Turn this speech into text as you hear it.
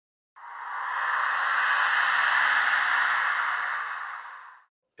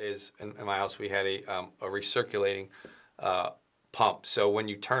is in my house we had a recirculating pump. So when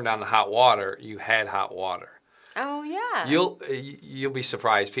you turned on the hot water, you had hot water. Oh yeah. You'll be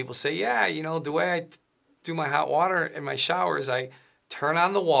surprised. People say, yeah, you know, the way I do my hot water in my showers, I turn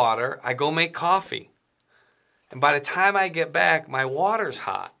on the water, I go make coffee, and by the time I get back, my water's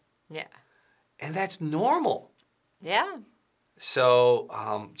hot. Yeah. And that's normal. Yeah.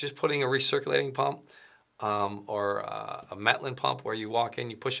 So just putting a recirculating pump or a Metlin pump where you walk in,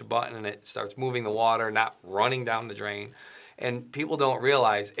 you push a button, and it starts moving the water, not running down the drain. And people don't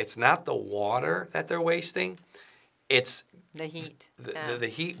realize it's not the water that they're wasting. It's the heat. The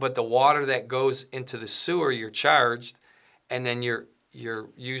heat, but the water that goes into the sewer, you're charged, and then you're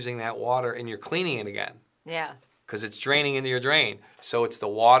using that water and you're cleaning it again. Yeah. Because it's draining into your drain. So it's the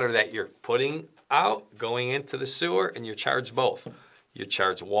water that you're putting out, going into the sewer, and you're charged both. You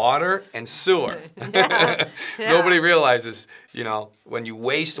charge water and sewer. Yeah. Nobody realizes, you know, when you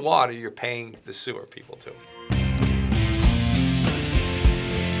waste water, you're paying the sewer people too.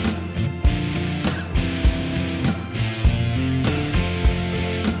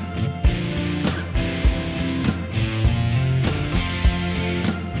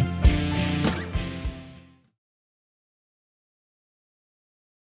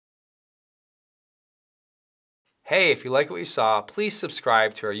 Hey, if you like what you saw, please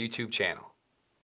subscribe to our YouTube channel.